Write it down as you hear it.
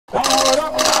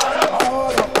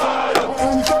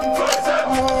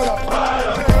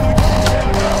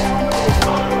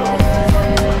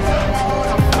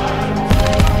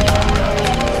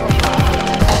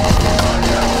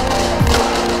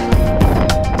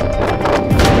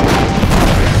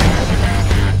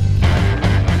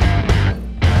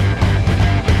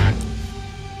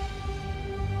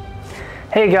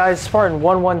Hey guys,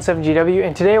 Spartan117GW,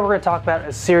 and today we're going to talk about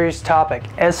a serious topic,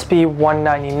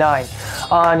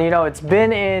 SB199. You know, it's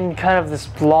been in kind of this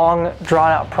long,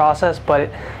 drawn-out process, but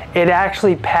it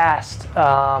actually passed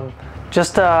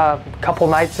just a couple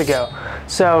nights ago.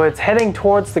 So it's heading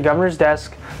towards the governor's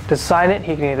desk to sign it.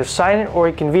 He can either sign it or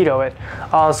he can veto it.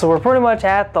 So we're pretty much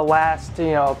at the last,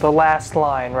 the last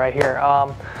line right here.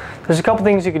 There's a couple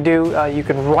things you could do. You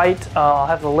can write, I'll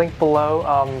have the link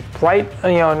below, write,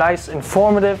 nice,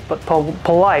 informative, but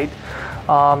polite,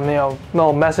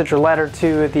 little message or letter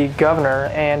to the governor,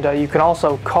 and you can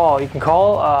also call. You can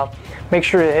call, make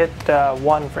sure to hit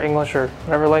 1 for English or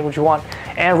whatever language you want,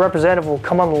 and a representative will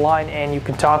come on the line and you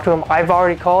can talk to him. I've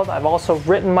already called. I've also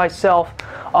written myself.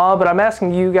 But I'm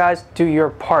asking you guys to do your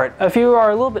part. If you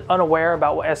are a little bit unaware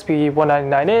about what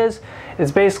SB199 is, it's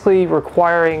basically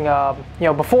requiring,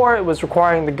 before it was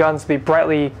requiring the guns to be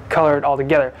brightly colored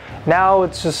altogether. Now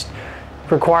it's just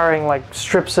requiring like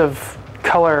strips of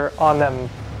color on them.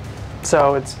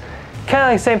 So it's kind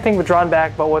of like the same thing with drawn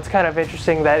back, but what's kind of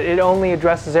interesting that it only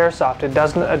addresses airsoft. It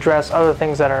doesn't address other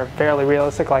things that are fairly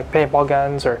realistic, like paintball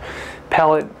guns or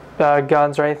pellet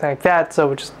guns or anything like that. So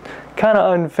which is kind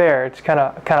of unfair. It's kind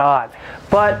of odd.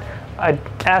 But I'm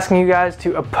asking you guys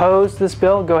to oppose this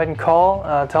bill. Go ahead and call.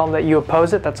 Tell them that you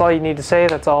oppose it. That's all you need to say.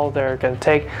 That's all they're going to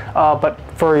take. But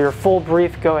for your full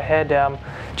brief, go ahead.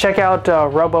 Check out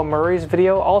Robo Murray's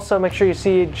video. Also, make sure you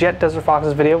see Jet Desert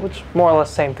Fox's video, which is more or less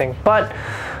the same thing. But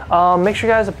make sure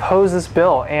you guys oppose this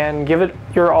bill and give it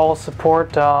your all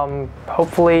support.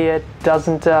 Hopefully it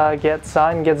doesn't get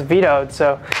signed, gets vetoed.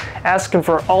 So asking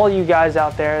for all you guys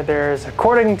out there. There's,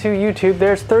 according to YouTube,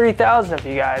 there's 30,000 of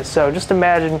you guys. So just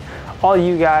imagine all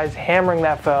you guys hammering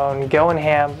that phone, going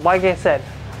ham. Like I said,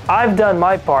 I've done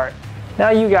my part.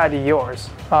 Now you gotta do yours.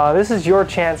 This is your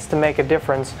chance to make a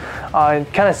difference.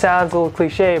 It kind of sounds a little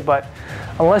cliche, but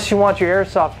unless you want your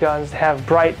airsoft guns to have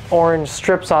bright orange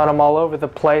strips on them all over the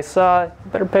place, you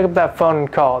better pick up that phone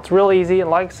and call. It's real easy, and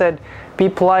like I said, be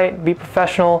polite, be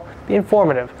professional, be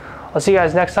informative. I'll see you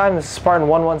guys next time. This is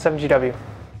Spartan117GW.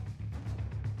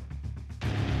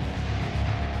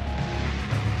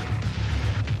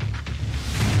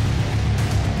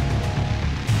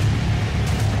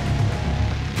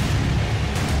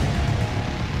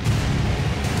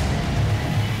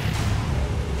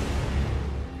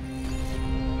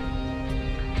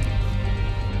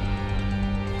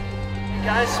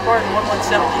 Guys,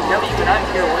 Spartan117GW, and I'm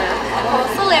here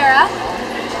with Solera.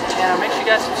 And make sure you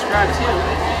guys subscribe too.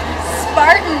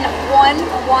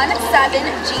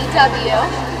 Spartan117GW.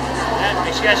 And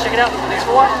make sure you guys check it out. Thanks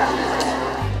for watching.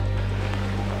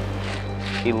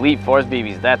 Elite Force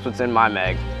BBs, that's what's in my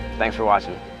mag. Thanks for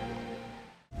watching.